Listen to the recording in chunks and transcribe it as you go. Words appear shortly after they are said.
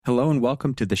Hello and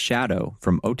welcome to The Shadow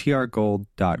from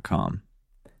OTRGold.com.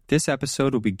 This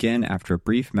episode will begin after a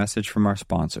brief message from our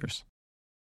sponsors.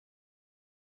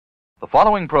 The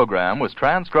following program was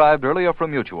transcribed earlier from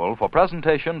Mutual for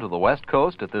presentation to the West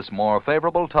Coast at this more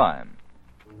favorable time.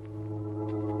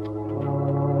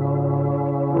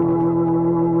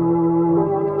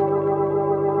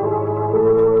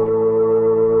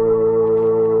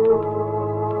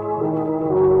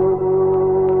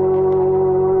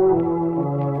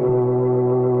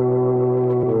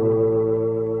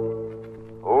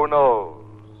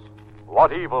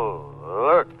 What evil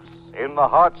lurks in the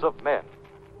hearts of men?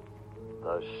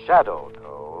 The Shadow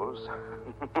knows.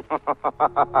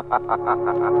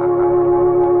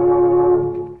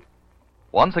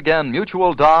 Once again,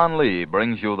 Mutual Don Lee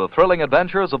brings you the thrilling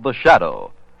adventures of The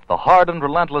Shadow, the hard and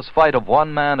relentless fight of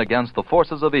one man against the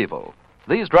forces of evil.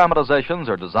 These dramatizations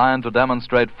are designed to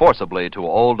demonstrate forcibly to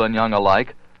old and young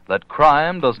alike that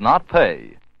crime does not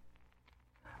pay.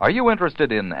 Are you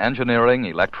interested in engineering,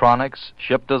 electronics,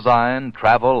 ship design,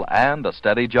 travel, and a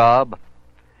steady job?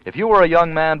 If you are a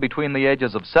young man between the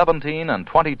ages of 17 and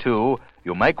 22,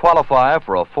 you may qualify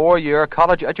for a 4-year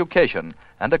college education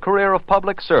and a career of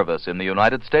public service in the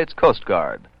United States Coast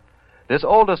Guard. This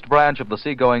oldest branch of the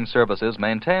seagoing services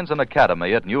maintains an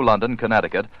academy at New London,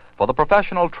 Connecticut, for the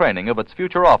professional training of its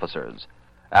future officers.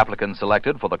 Applicants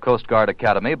selected for the Coast Guard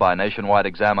Academy by nationwide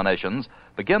examinations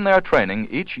begin their training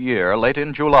each year late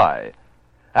in July.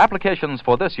 Applications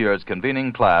for this year's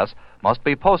convening class must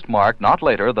be postmarked not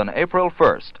later than April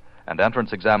 1st, and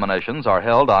entrance examinations are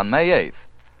held on May 8th.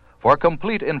 For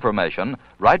complete information,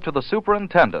 write to the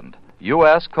Superintendent,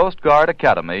 U.S. Coast Guard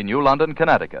Academy, New London,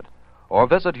 Connecticut, or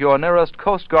visit your nearest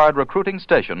Coast Guard recruiting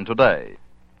station today.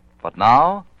 But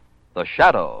now, The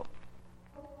Shadow.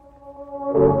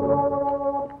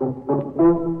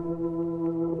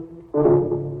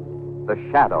 The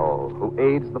Shadow, who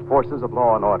aids the forces of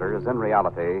law and order, is in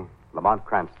reality Lamont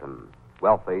Cranston,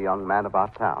 wealthy young man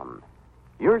about town.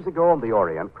 Years ago in the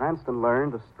Orient, Cranston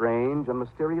learned a strange and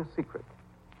mysterious secret,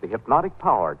 the hypnotic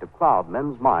power to cloud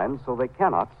men's minds so they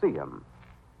cannot see him.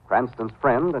 Cranston's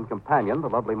friend and companion, the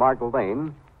lovely Margot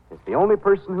Lane, is the only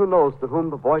person who knows to whom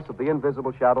the voice of the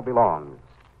invisible shadow belongs.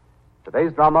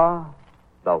 Today's drama,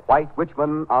 The White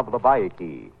Witchman of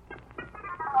Lawaiki.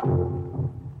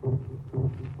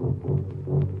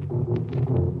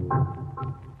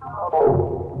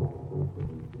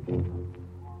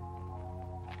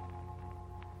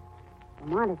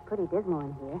 Lamont, it's pretty dismal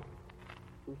in here.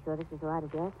 You sure this is the right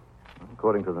address?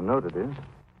 According to the note, it is.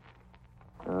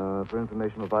 For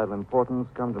information of vital importance,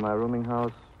 come to my rooming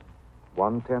house,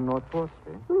 110 North 4th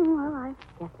Street. Well, I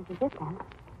guess this is it then.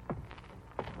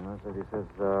 He says,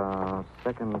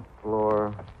 second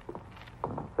floor,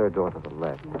 third door to the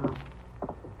left. No.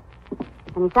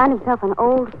 And he found himself an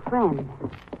old friend.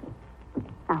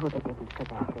 Now, who the dickens could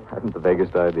that be? I haven't the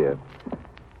vaguest idea.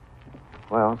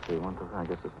 Well, see, I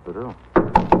guess this is the drill.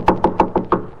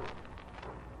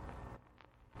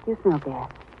 Do you smell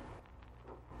gas?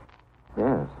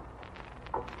 Yes.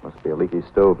 Must be a leaky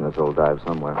stove in this old dive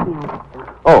somewhere. Yeah, I guess so.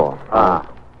 Oh,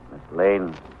 Miss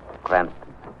Lane,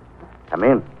 Cranston. Come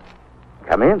in.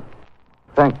 Come in.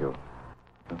 thank you.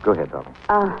 Go ahead, darling.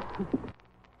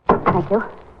 Thank you.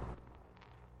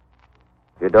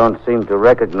 You don't seem to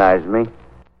recognize me.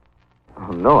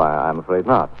 Oh, no, I'm afraid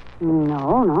not.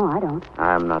 No, I don't.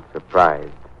 I'm not surprised.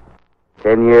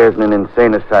 10 years in an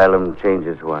insane asylum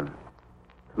changes one.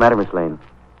 What's the matter, Miss Lane?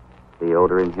 The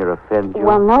odor in here offends you?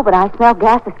 Well, no, but I smell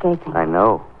gas escaping. I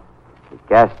know. The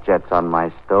gas jets on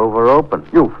my stove are open.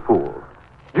 You fool.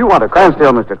 Do you want to... Stand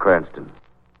still, Mr. Cranston.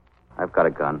 I've got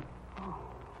a gun.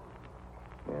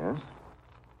 Yes?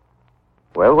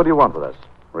 Well, what do you want with us?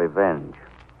 Revenge.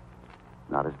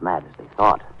 Not as mad as they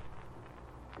thought.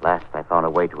 At last I found a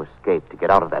way to escape, to get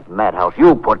out of that madhouse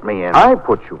you put me in. I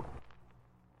put you...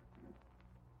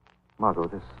 Margot,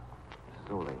 this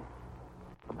is Ole.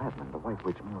 The madman, the White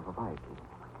Witchman of Lawaiki.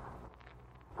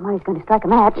 Somebody's going to strike a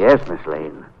match. Yes, Miss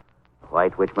Lane. The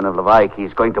White Witchman of Lawaiki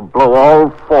is going to blow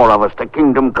all 4 of us to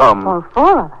kingdom come. All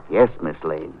 4 of us? Yes, Miss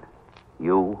Lane.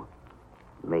 You,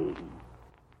 me,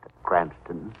 the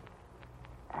Cranston,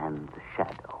 and the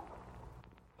Shadow.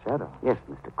 Shadow? Yes,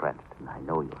 Mr. Cranston, I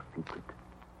know your secret.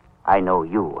 I know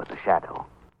you are the Shadow.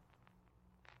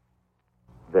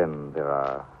 Then there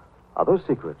are other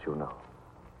secrets you know.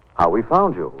 How we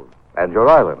found you, and your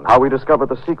island. How we discovered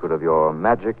the secret of your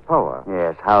magic power.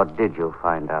 Yes, how did you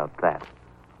find out that?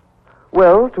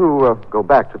 Well, to go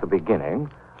back to the beginning,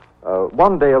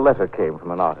 one day a letter came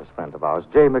from an artist friend of ours,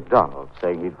 J. McDonald,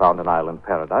 saying he'd found an island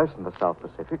paradise in the South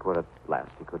Pacific where at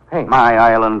last he could paint. My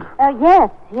island.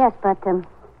 Yes, but,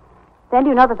 Then do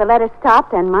you know that the letter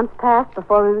stopped and months passed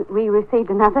before we received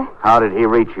another? How did he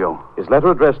reach you? His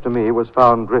letter addressed to me was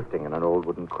found drifting in an old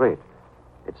wooden crate.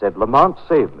 It said, Lamont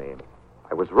saved me.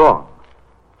 I was wrong.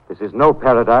 This is no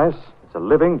paradise. It's a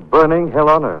living, burning hell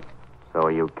on earth. So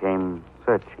you came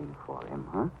searching for him,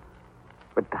 huh?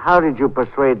 But how did you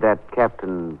persuade that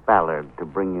Captain Ballard to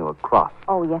bring you across?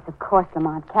 Oh, yes, of course,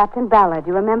 Lamont. Captain Ballard,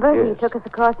 you remember? Yes. He took us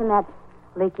across in that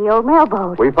leaky old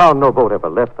mailboat. We found no boat ever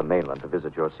left the mainland to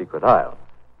visit your secret isle.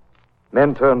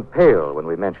 Men turned pale when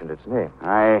we mentioned its name.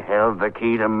 I held the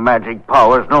key to magic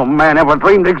powers no man ever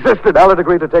dreamed existed. Ballard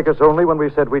agreed to take us only when we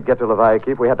said we'd get to Lawaiki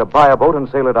if we had to buy a boat and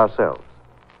sail it ourselves.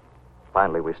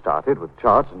 Finally, we started with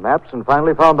charts and maps and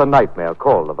finally found the nightmare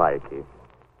called Lawaiki.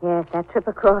 Yes, that trip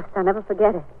across. I'll never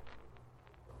forget it.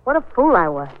 What a fool I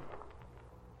was.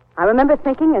 I remember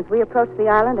thinking as we approached the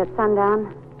island at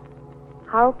sundown,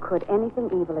 how could anything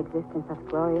evil exist in such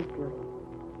glorious beauty?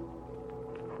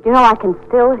 You know, I can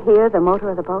still hear the motor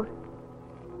of the boat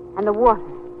and the water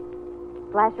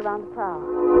splash around the prow.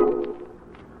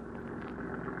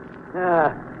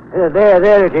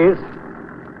 There it is.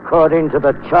 According to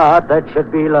the chart, that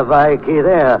should be Lawaiki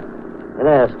there.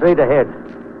 There, straight ahead.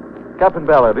 Captain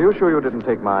Ballard, are you sure you didn't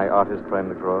take my artist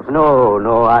friend across?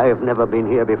 No, I've never been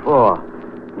here before.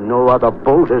 No other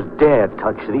boat has dared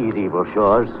touch these evil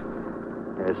shores.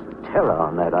 There's terror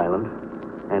on that island.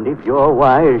 And if you're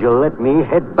wise, you'll let me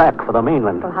head back for the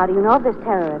mainland. Well, how do you know of this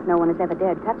terror if no one has ever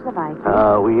dared touch the Viking?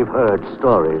 We've heard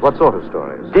stories. What sort of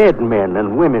stories? Dead men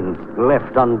and women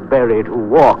left unburied who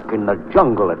walk in the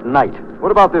jungle at night.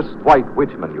 What about this white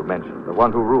witchman you mentioned, the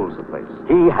one who rules the place?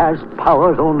 He has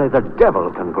powers only the devil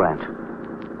can grant.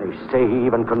 They say he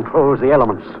even controls the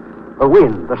elements, the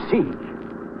wind, the sea,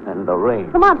 and the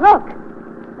rain. Lamont, look.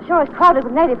 The shore is crowded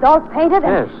with natives, all painted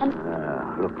and... Yes.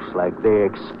 Looks like they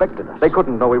expected us. They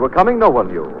couldn't know we were coming. No one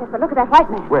knew. Yes, but look at that white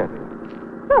man. Where?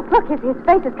 Look, his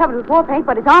face is covered with war paint,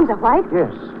 but his arms are white.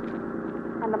 Yes.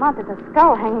 And Lamont, there's a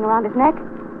skull hanging around his neck.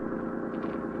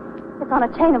 It's on a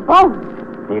chain of bones.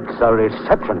 It's a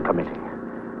reception committee.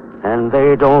 And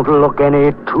they don't look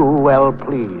any too well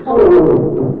pleased.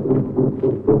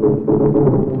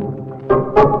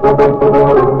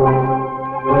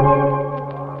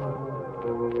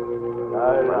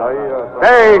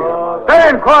 Stay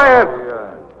quiet!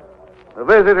 The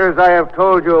visitors I have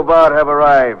told you about have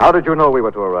arrived. How did you know we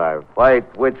were to arrive?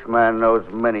 White Witchman knows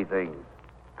many things.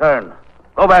 Turn.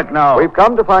 Go back now. We've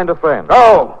come to find a friend.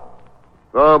 Go!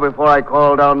 Go before I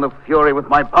call down the fury with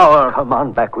my power. Come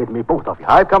on back with me, both of you.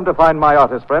 I've come to find my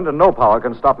artist friend, and no power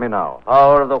can stop me now.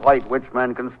 Power of the White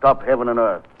Witchman can stop heaven and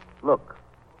earth. Look.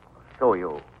 I'll show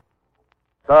you.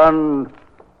 Sun,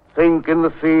 sink in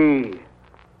the sea.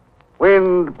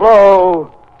 Wind,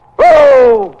 blow.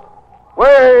 Blow!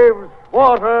 Waves,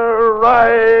 water,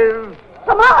 rise.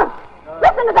 Lamont!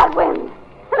 Listen to that wind!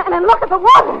 And look at the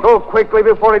water! Go quickly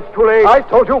before it's too late. I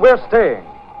told you we're staying.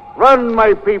 Run,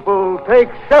 my people. Take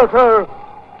shelter.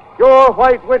 Your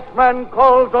White Witchman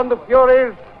calls on the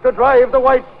Furies to drive the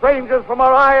white strangers from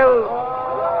our isle.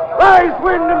 Rise,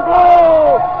 wind, and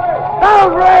blow!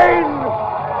 Down, rain!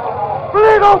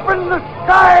 Split open the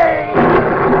sky!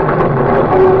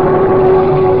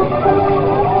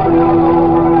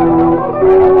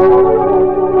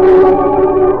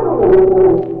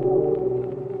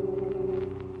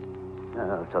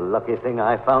 It's a lucky thing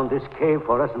I found this cave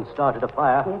for us and started a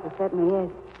fire. Yes, it certainly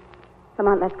is.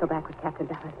 Lamont, let's go back with Captain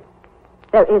Ballard.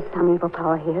 There is some evil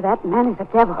power here. That man is a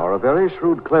devil. Or a very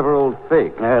shrewd, clever old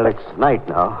fake. Well, it's night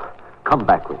now. Come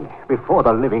back with me before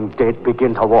the living dead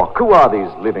begin to walk. Who are these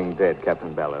living dead,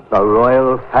 Captain Ballard? The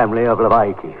royal family of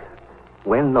Lawaiki.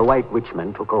 When the White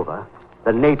Witchmen took over,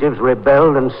 the natives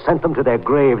rebelled and sent them to their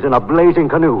graves in a blazing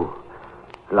canoe.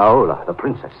 Laola, the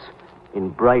princess, in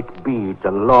bright beads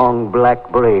and long black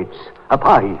braids.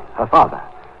 Apahi, her father,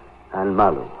 and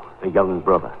Malu, the young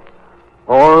brother.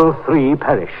 All three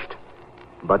perished.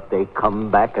 But they come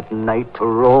back at night to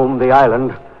roam the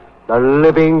island, the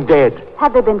living dead.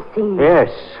 Have they been seen?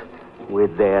 Yes,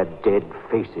 with their dead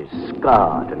faces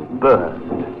scarred and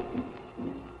burned.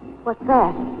 What's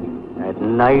that? At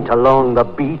night along the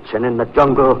beach and in the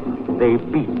jungle, they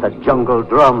beat the jungle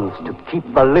drums to keep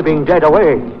the living dead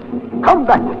away. Come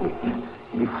back with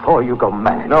me before you go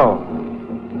mad. No.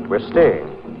 We're staying.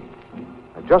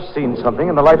 I've just seen something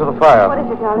in the light of the fire. What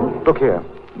is it, darling? Look here.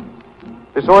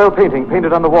 This oil painting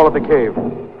painted on the wall of the cave.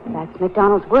 That's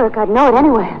MacDonald's work. I'd know it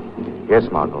anywhere. Yes,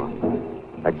 Margot.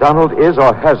 MacDonald is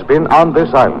or has been on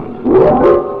this island.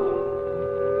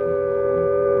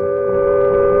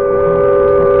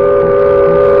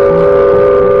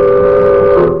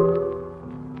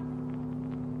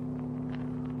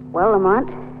 Well, Lamont,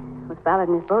 with Ballard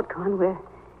and his boat gone, we're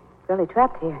Billy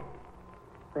trapped here.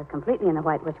 We're completely in the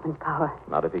White Witchman's power.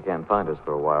 Not if he can't find us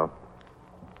for a while.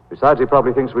 Besides, he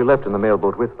probably thinks we left in the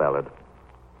mailboat with Ballard.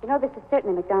 You know, this is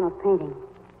certainly McDonald's painting.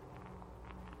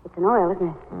 It's an oil, isn't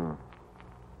it? Hmm.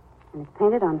 And it's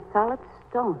painted on solid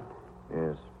stone.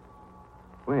 Yes.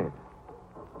 Wait.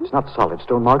 It's not solid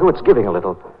stone, Margot. It's giving a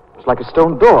little. It's like a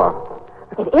stone door.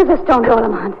 It is a stone door,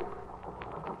 Lamont.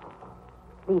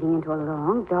 Leading into a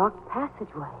long, dark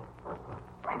passageway.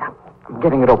 I'm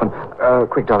getting it open.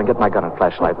 Quick, darling, get my gun and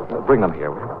flashlight. Bring them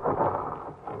here.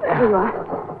 Here you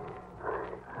are.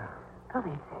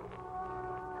 Golly,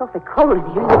 it's awfully cold in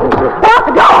here. Lock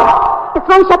the door! It's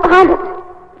thrown shut behind us.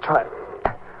 Try it.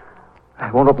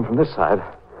 It won't open from this side.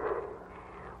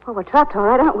 Well, we're trapped all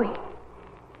right, aren't we?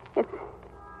 It's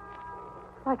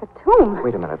like a tomb.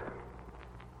 Wait a minute.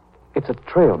 It's a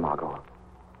trail, Margot.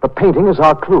 The painting is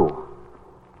our clue.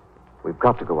 We've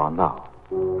got to go on now.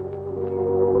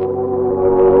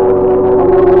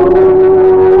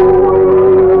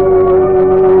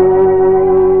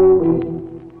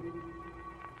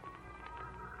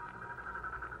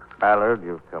 Ballard,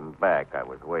 you've come back. I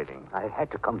was waiting. I had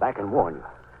to come back and warn you.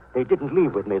 They didn't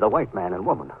leave with me, the white man and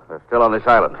woman. They're still on this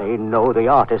island. They know the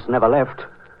artist never left.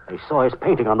 They saw his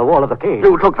painting on the wall of the cave.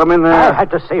 You took them in there? I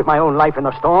had to save my own life in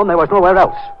the storm. There was nowhere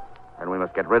else. And we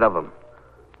must get rid of them.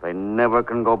 They never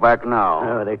can go back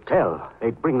now. They'd tell.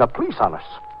 They'd bring the police on us.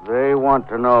 They want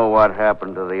to know what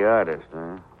happened to the artist,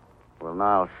 huh? Well,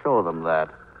 now, show them that.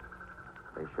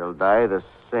 They shall die the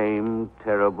same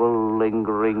terrible,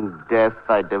 lingering death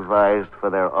I devised for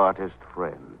their artist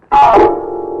friend.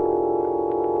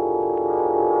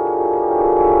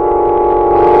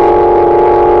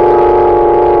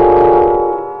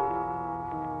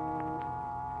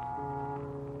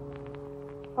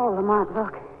 Oh, Lamont,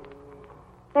 look.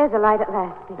 There's a light at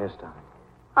last. The Yes, darling.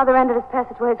 other end of this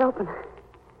passageway is open.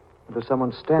 There's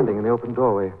someone standing in the open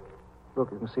doorway.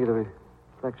 Look, you can see the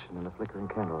reflection in the flickering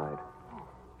candlelight.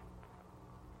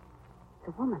 It's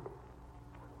a woman.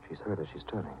 She's heard as she's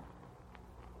turning.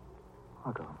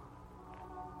 Margot.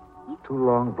 Two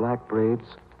long black braids,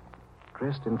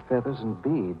 dressed in feathers and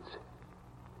beads.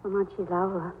 Lamont, she's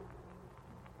Laura.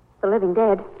 The living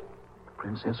dead. The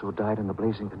princess who died in the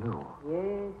blazing canoe.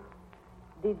 Yes.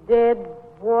 The dead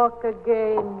walk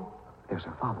again. There's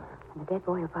her father. And the dead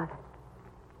boy, her brother.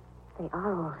 They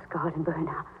are all scarred and burned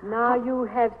out. Now you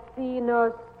have seen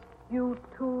us, you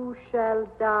too shall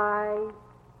die,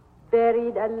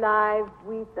 buried alive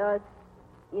with us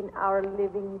in our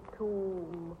living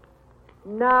tomb.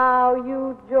 Now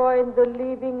you join the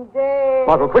living dead.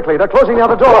 Margot, quickly, they're closing the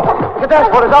other door. Get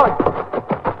that for it, darling.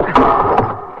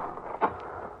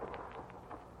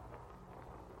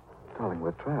 Darling,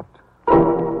 we're trapped.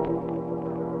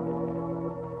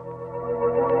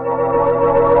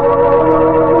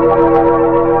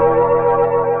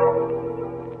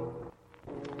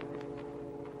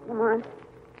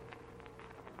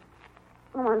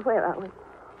 Lamont, where are we?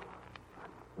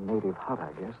 Native hut,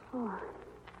 I guess. Oh,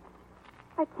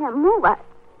 I can't move. I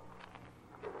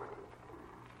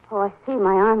see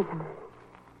my arms and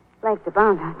legs are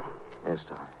bound, aren't they? Yes,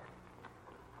 darling.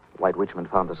 White Witchman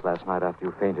found us last night after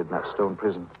you fainted in that stone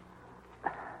prison.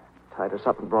 Tied us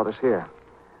up and brought us here.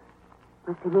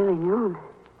 Must be nearly noon.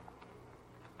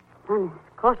 The sun is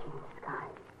scorching in the sky.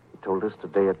 He told us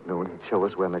today at noon he'd show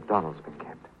us where McDonald's been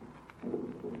kept.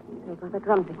 There go the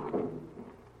drums again.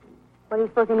 What do you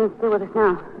suppose he means to do with us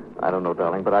now? I don't know,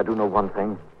 darling, but I do know one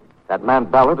thing. That man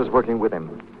Ballard is working with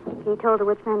him. He told the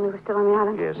Witchman we were still on the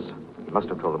island? Yes. He must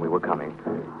have told him we were coming.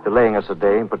 Delaying us a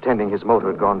day and pretending his motor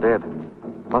had gone dead.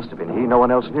 Must have been he. No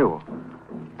one else knew.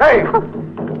 Hey!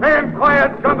 Stand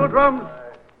quiet, jungle drums!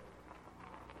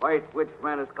 White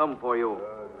Witchman has come for you.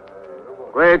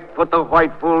 Quick, put the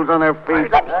white fools on their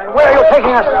feet. Where are you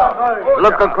taking us?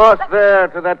 Look across there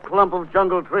to that clump of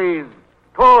jungle trees.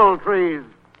 Tall trees.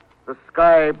 The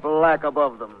sky black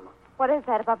above them. What is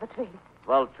that above the trees?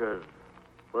 Vultures.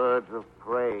 Birds of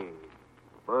prey.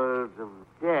 Birds of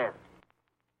death.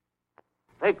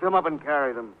 Take them up and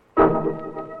carry them.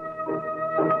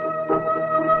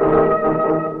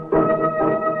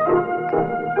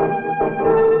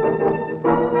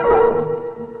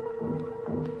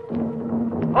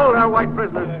 Hold our white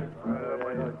prisoners.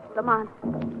 Lamont,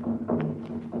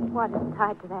 what is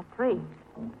tied to that tree?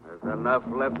 There's enough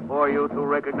left for you to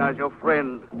recognize your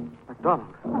friend.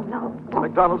 McDonald. Oh, no.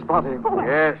 McDonald's body.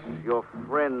 Yes, your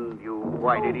friend, you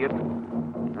white idiot.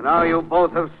 And now you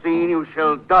both have seen you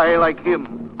shall die like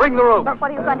him. Bring the rope. But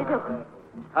what are you going to do?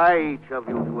 Tie each of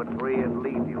you to a tree and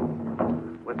leave you.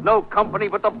 With no company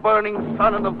but the burning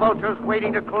sun and the vultures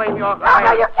waiting to claim your hide.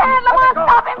 No, you can't, Lamont.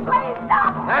 Stop him, please.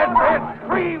 Stop. That's it.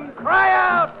 Scream. Cry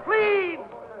out. Please.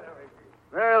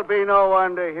 There'll be no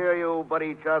one to hear you but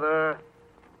each other,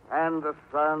 and the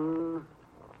sun,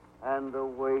 and the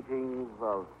waiting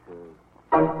vultures.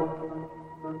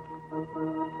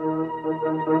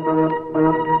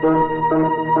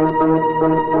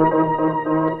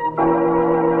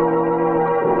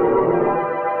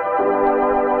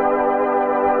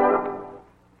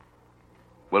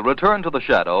 We'll return to the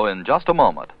shadow in just a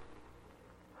moment.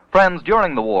 Friends,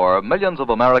 during the war, millions of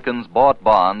Americans bought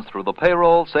bonds through the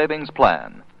Payroll Savings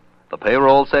Plan. The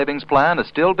Payroll Savings Plan is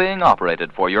still being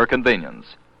operated for your convenience.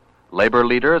 Labor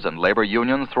leaders and labor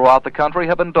unions throughout the country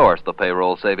have endorsed the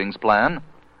Payroll Savings Plan.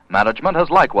 Management has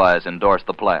likewise endorsed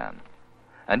the plan.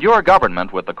 And your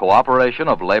government, with the cooperation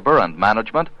of labor and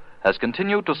management, has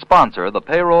continued to sponsor the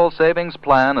Payroll Savings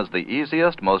Plan as the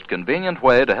easiest, most convenient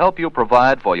way to help you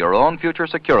provide for your own future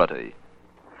security.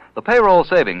 The Payroll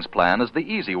Savings Plan is the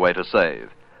easy way to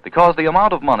save, because the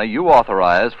amount of money you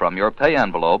authorize from your pay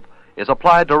envelope is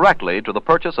applied directly to the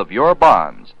purchase of your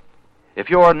bonds. If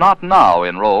you're not now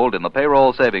enrolled in the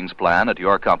Payroll Savings Plan at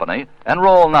your company,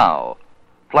 enroll now.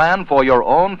 Plan for your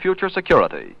own future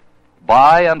security.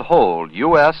 Buy and hold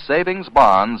U.S. savings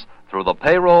bonds through the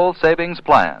Payroll Savings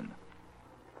Plan.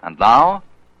 And now,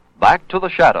 back to the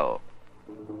shadow.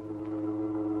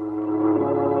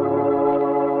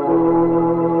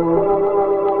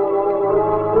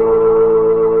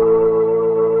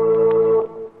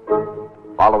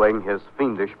 Following his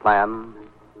fiendish plan,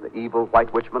 the evil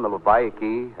White Witchman of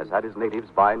Lawaiki has had his natives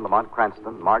bind Lamont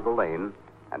Cranston, Margot Lane,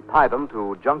 and tie them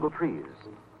to jungle trees.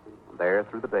 And there,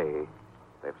 through the day,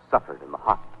 they've suffered in the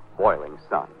hot, boiling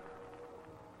sun.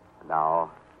 And now,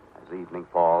 as evening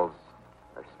falls,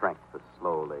 their strength is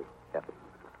slowly ebbing.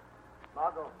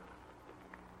 Margot.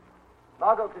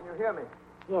 Margot, can you hear me?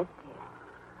 Yes,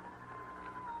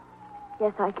 dear.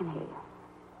 Yes, I can hear you.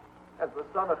 Has the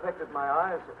sun affected my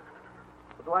eyes?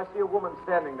 Or do I see a woman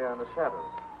standing there in the shadows?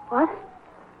 What?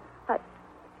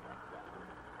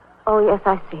 Oh, yes,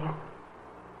 I see her.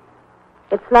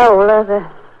 It's Lola,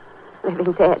 the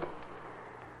living dead.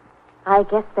 I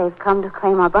guess they've come to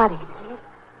claim our bodies.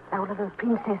 Lola, the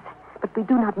princess. But we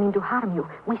do not mean to harm you.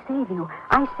 We save you.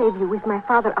 I save you with my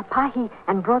father Apahi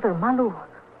and brother Malu.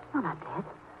 You're not dead.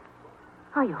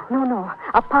 Are you? No.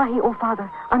 Apahi, oh father,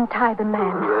 untie the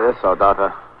man. Yes, our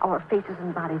daughter. Our faces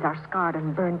and bodies are scarred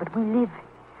and burned, but we live.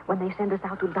 When they send us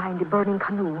out to die in the burning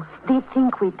canoe, they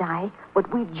think we die,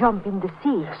 but we jump in the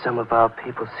sea. Some of our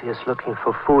people see us looking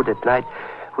for food at night.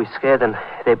 We scare them.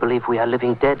 They believe we are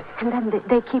living dead. And then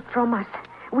they keep from us.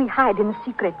 We hide in a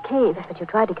secret cave. But you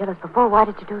tried to kill us before. Why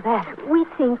did you do that? We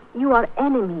think you are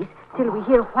enemies till we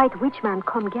hear White Witchman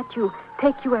come get you,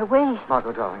 take you away.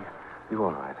 Margot, darling, you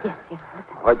all right? Yes, listen.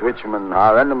 White Witchman,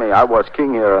 our enemy. I was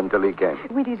king here until he came.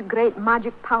 With his great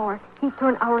magic power, he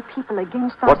turned our people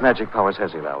against us. What magic powers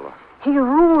has he, Lola? He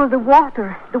ruled the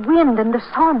water, the wind, and the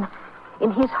sun.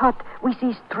 In his hut, we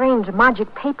see strange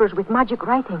magic papers with magic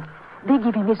writing. They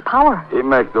give him his power. He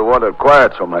make the water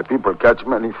quiet so my people catch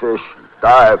many fish,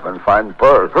 dive, and find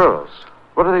pearls. Pearls?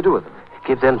 What do they do with them?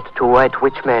 Give them to White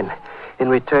Witchman. In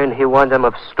return, he warned them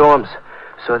of storms,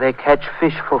 so they catch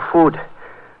fish for food.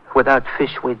 Without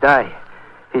fish, we die.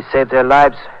 He saved their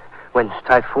lives when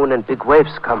typhoon and big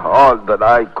waves come. All that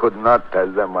I could not tell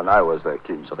them when I was their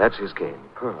king. So that's his game,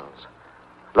 pearls.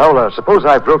 Lola, suppose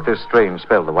I broke this strange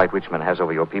spell the White Witchman has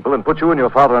over your people and put you and your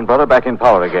father and brother back in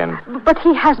power again. But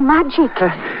he has magic.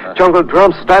 Jungle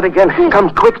drums, start again. Yes.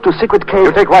 Come quick to secret cave.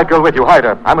 You take White Girl with you. Hide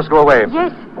her. I must go away.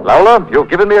 Yes. Lola, you've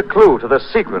given me a clue to the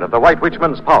secret of the White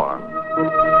Witchman's power.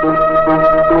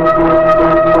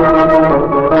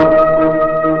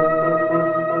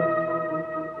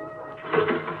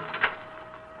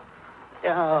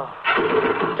 Oh,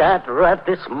 that rat,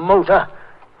 this motor.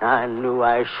 I knew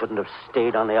I shouldn't have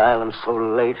stayed on the island so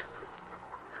late.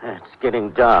 It's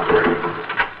getting dark.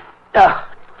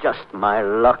 Just my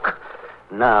luck.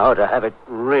 Now to have it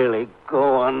really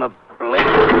go on the blink.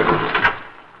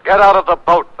 Get out of the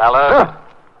boat, Ballard.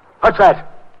 What's that?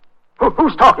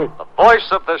 Who's talking? The voice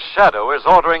of the shadow is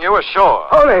ordering you ashore.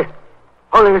 Holy,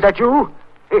 is that you?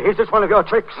 Is this one of your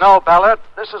tricks? No, Ballard.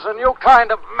 This is a new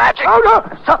kind of magic. Oh, no!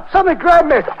 Somebody grab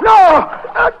me! No!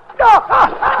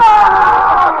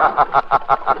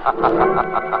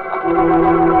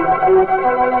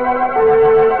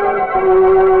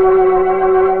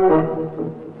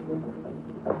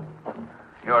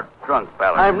 You're drunk,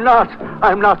 Ballard.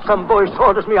 I'm not. Some voice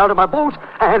orders me out of my boat,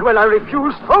 and when I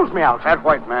refuse, throws me out. That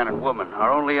white man and woman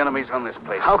are only enemies on this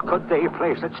place. How could they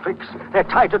play such tricks? They're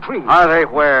tied to trees. Are they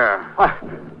where?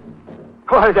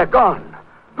 Why, they're gone.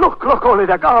 Look, Ollie,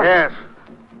 they're gone. Yes.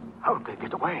 How'd they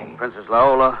get away? Princess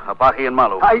Laola, Apahi, and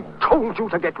Malu. I told you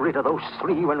to get rid of those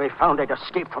three when we found they'd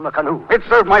escaped from the canoe. It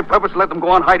served my purpose to let them go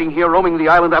on hiding here, roaming the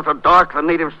island after dark. The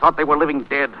natives thought they were living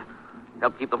dead.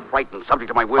 Help keep them frightened, subject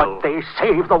to my will. But they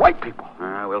saved the white people.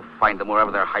 We'll find them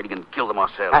wherever they're hiding and kill them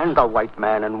ourselves. And the white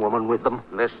man and woman with them.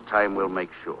 This time we'll make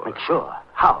sure. Make sure?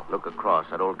 How? Look across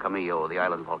at old Camillo, the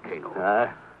island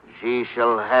volcano. She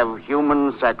shall have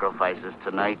human sacrifices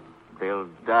tonight. They'll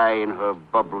die in her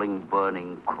bubbling,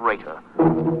 burning crater.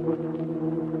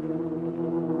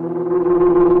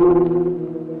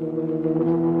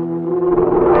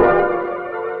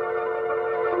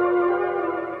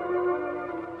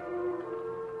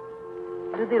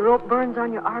 Do the rope burns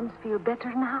on your arms feel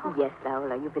better now? Yes,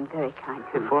 Laola, you've been very kind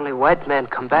to me. If only white man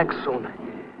come back soon.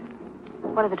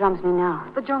 What do the drums mean now?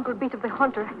 The jungle beat of the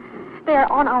hunter. They are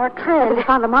on our trail. They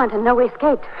found Lamont and know we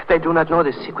escaped. They do not know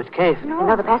this secret cave. They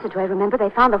know the passageway, remember? They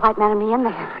found the white man and me in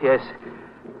there. Yes.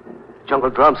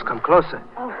 Jungle drums, come closer.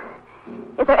 Oh.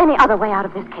 Is there any other way out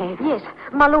of this cave? Yes.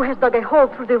 Malu has dug a hole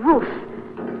through the roof.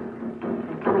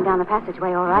 They're coming down the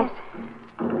passageway, all right.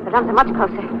 The drums are much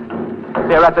closer.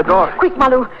 They're at the door. Quick,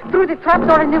 Malu. Through the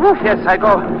trapdoor in the roof. Yes, I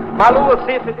go. Malu will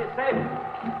see if it is safe.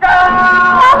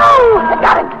 Malu! They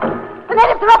got it! The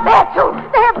natives are up there, too.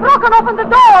 They have broken open the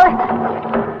door.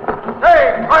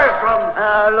 Hey, fire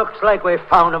from! Looks like we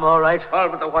found him all right. All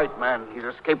but the white man. He's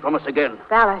escaped from us again.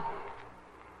 Ballard,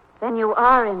 then you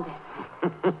are in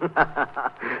this.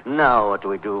 Now what do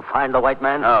we do? Find the white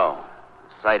man? No.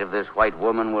 The sight of this white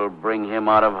woman will bring him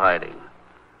out of hiding.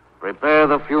 Prepare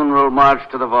the funeral march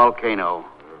to the volcano.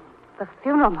 The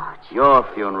funeral march? Your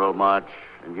funeral march.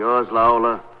 And yours,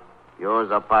 Laola. Yours,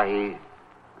 Apahi.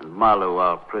 And Malu,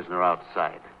 our prisoner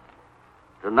outside.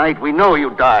 Tonight we know you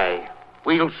die.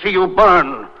 We'll see you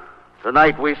burn.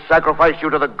 Tonight we sacrifice you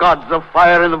to the gods of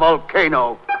fire in the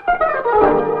volcano.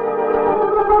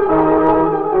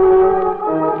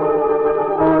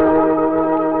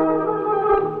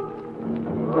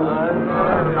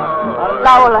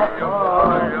 Laola,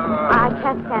 I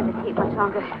can't stand this heat much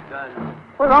longer.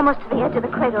 We're almost to the edge of the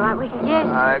crater, aren't we? Yes.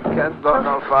 I can't go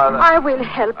no farther. I will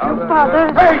help you, Father.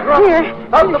 Hey, drop! Here.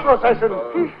 Stop the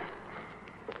procession!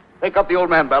 Take up the old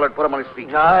man, Ballard. Put him on his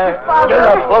feet. Father.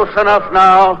 You're close enough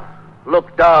now.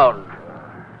 Look down.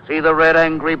 See the red,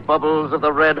 angry bubbles of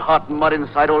the red-hot mud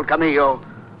inside old Camillo.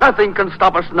 Nothing can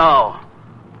stop us now.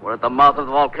 We're at the mouth of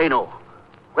the volcano.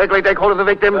 Quickly take hold of the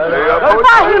victims. Take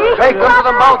them to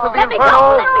the mouth of the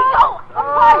inferno. Let me go!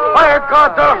 Fire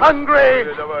gods are hungry.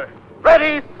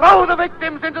 Ready, throw the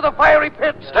victims into the fiery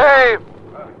pit. Stay!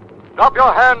 Drop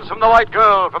your hands from the white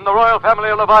girl, from the royal family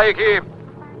of Lawaiki.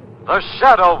 The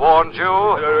Shadow warned you.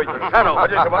 Shadow.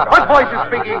 What voice is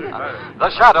speaking?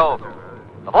 The Shadow.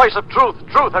 The voice of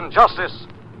truth and justice.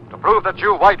 To prove that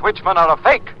you white witchmen are a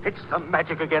fake. It's the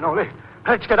magic again, Ole.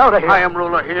 Let's get out of here. I am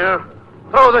ruler here.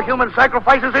 Throw the human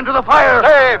sacrifices into the fire.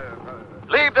 Stay!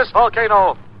 Leave this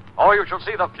volcano, or you shall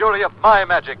see the fury of my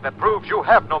magic that proves you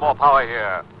have no more power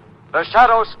here. The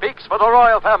Shadow speaks for the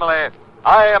royal family.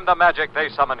 I am the magic they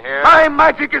summon here. My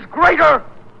magic is greater.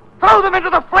 Throw them into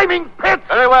the flaming pit.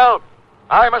 Very well.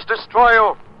 I must destroy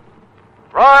you.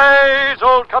 Rise,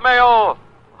 old Cameo,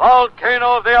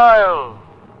 volcano of the isle.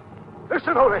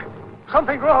 Listen, Ole.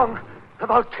 Something wrong. The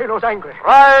volcano's angry.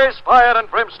 Rise, fire and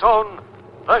brimstone.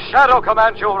 The Shadow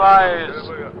commands you rise.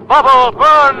 Bubble,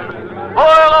 burn,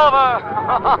 boil over.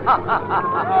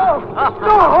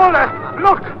 No, Ole.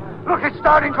 Look, it's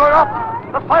starting to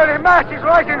erupt. The fiery mass is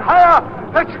rising higher.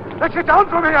 Let's get down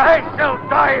from here. I shall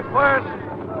die first.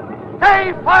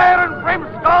 Stay, fire and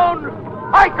brimstone.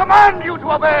 I command you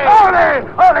to obey.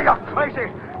 Ole, you're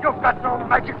crazy. You've got no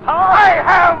magic power. I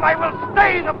have. I will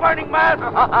stay the burning mass.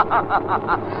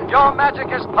 Your magic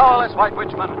is powerless, White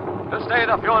Witchman, to stay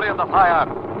the fury of the fire.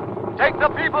 Take the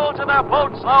people to their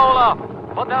boats, Laola.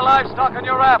 Put their livestock in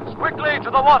your rafts, quickly to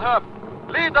the water.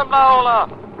 Lead them, Laola.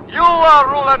 You are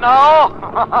ruler now.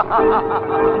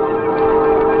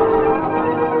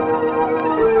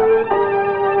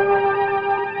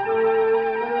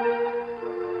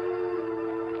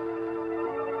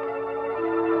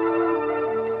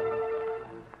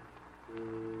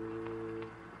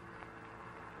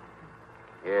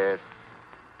 Yes,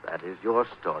 that is your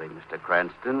story, Mr.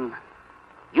 Cranston.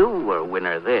 You were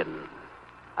winner then.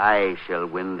 I shall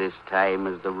win this time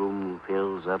as the room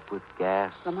fills up with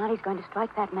gas. Lamonti's going to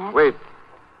strike that match. Wait.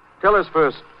 Tell us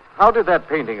first, how did that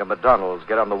painting of Madonald's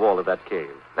get on the wall of that cave?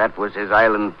 That was his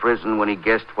island prison when he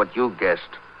guessed what you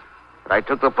guessed. But I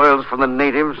took the pearls from the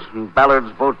natives, and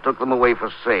Ballard's boat took them away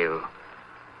for sale.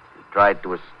 He tried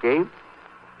to escape,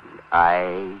 and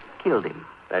I killed him.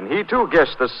 And he, too,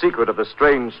 guessed the secret of the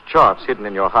strange charts hidden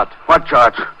in your hut. What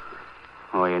charts?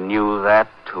 Oh, you knew that,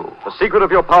 too. The secret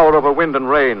of your power over wind and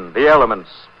rain, the elements.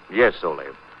 Yes, Ole.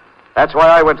 That's why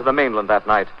I went to the mainland that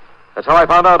night. That's how I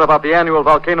found out about the annual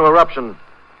volcano eruption.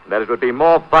 That it would be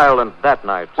more violent that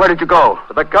night. Where did you go?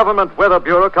 To the Government Weather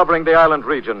Bureau covering the island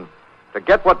region. To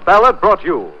get what Ballard brought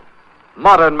you.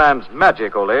 Modern man's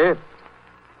magic, Ole.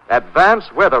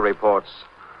 Advanced weather reports.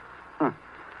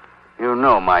 You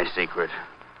know my secret.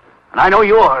 And I know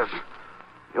yours.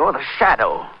 You're the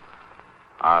Shadow.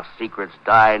 Our secrets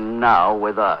die now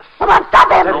with us. Come on,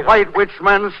 stop him! The White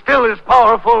Witchman still is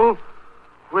powerful.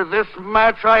 With this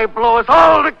match, I blow us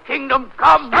all to kingdom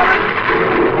come. Come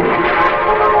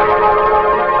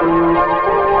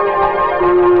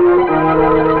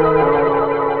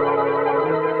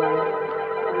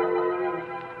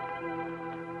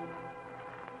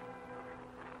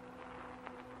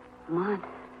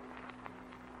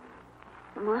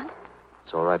on.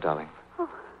 It's all right, darling. Oh.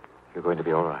 You're going to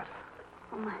be all right.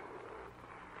 Oh,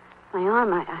 my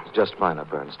arm, It's just minor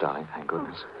burns, darling, thank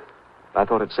goodness. I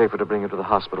thought it safer to bring you to the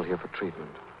hospital here for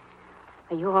treatment.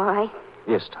 Are you all right?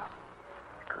 Yes, darling.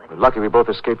 We're lucky we both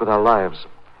escaped with our lives.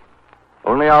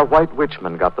 Only our White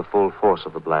Witchman got the full force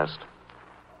of the blast.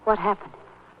 What happened?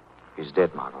 He's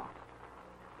dead, Margot.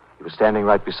 He was standing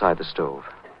right beside the stove.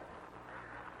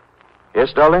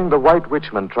 Yes, darling, the White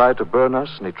Witchman tried to burn us,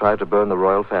 and he tried to burn the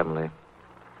royal family.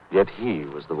 Yet he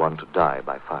was the one to die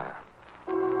by fire.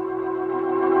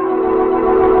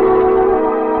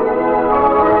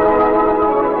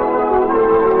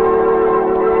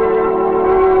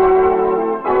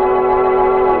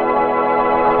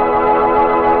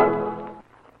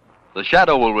 The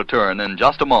Shadow will return in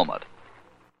just a moment.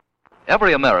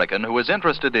 Every American who is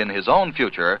interested in his own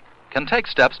future can take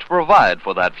steps to provide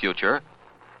for that future.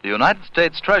 The United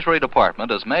States Treasury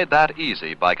Department has made that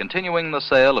easy by continuing the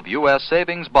sale of U.S.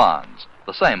 savings bonds,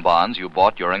 the same bonds you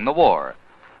bought during the war,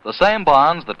 the same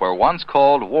bonds that were once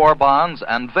called war bonds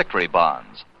and victory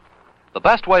bonds. The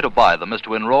best way to buy them is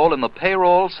to enroll in the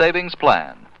payroll savings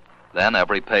plan. Then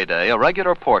every payday, a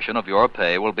regular portion of your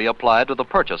pay will be applied to the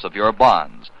purchase of your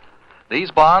bonds. These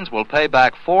bonds will pay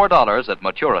back $4 at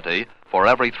maturity for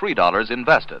every $3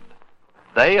 invested.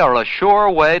 They are a sure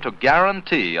way to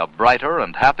guarantee a brighter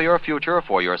and happier future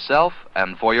for yourself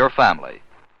and for your family.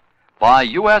 Buy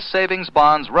U.S. savings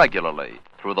bonds regularly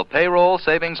through the payroll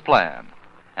savings plan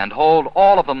and hold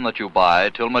all of them that you buy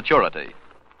till maturity.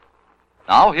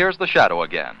 Now here's the Shadow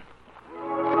again.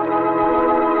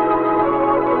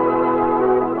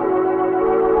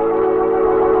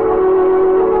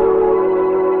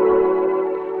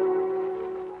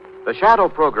 The Shadow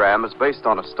program is based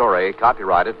on a story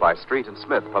copyrighted by Street and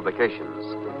Smith Publications.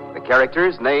 The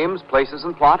characters, names, places,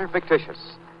 and plot are fictitious.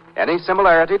 Any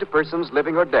similarity to persons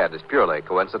living or dead is purely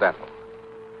coincidental.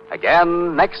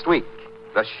 Again, next week,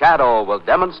 The Shadow will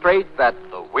demonstrate that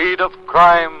the weed of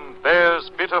crime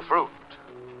bears bitter fruit.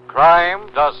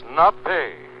 Crime does not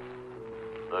pay.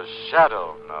 The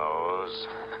Shadow knows.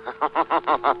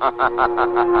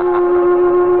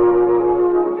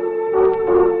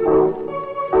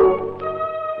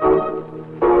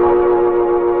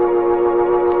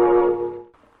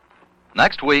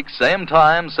 Next week, same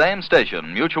time, same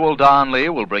station, Mutual Don Lee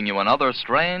will bring you another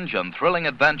strange and thrilling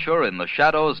adventure in the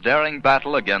Shadow's daring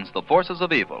battle against the forces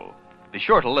of evil. Be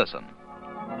sure to listen.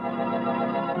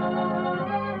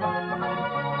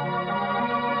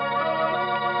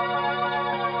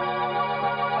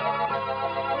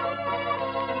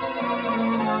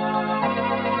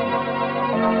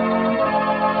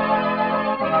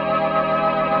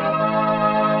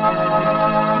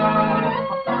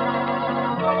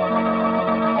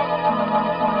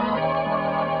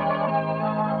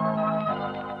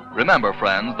 Remember,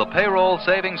 friends, the payroll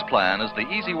savings plan is the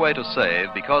easy way to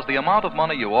save because the amount of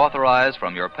money you authorize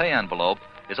from your pay envelope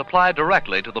is applied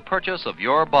directly to the purchase of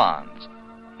your bonds.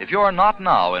 If you're not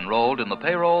now enrolled in the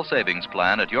payroll savings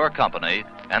plan at your company,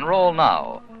 enroll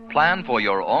now. Plan for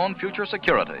your own future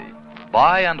security.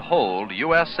 Buy and hold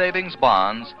U.S. savings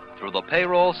bonds through the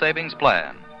payroll savings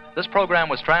plan. This program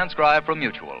was transcribed from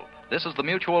Mutual. This is the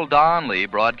Mutual Don Lee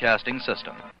Broadcasting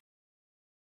System.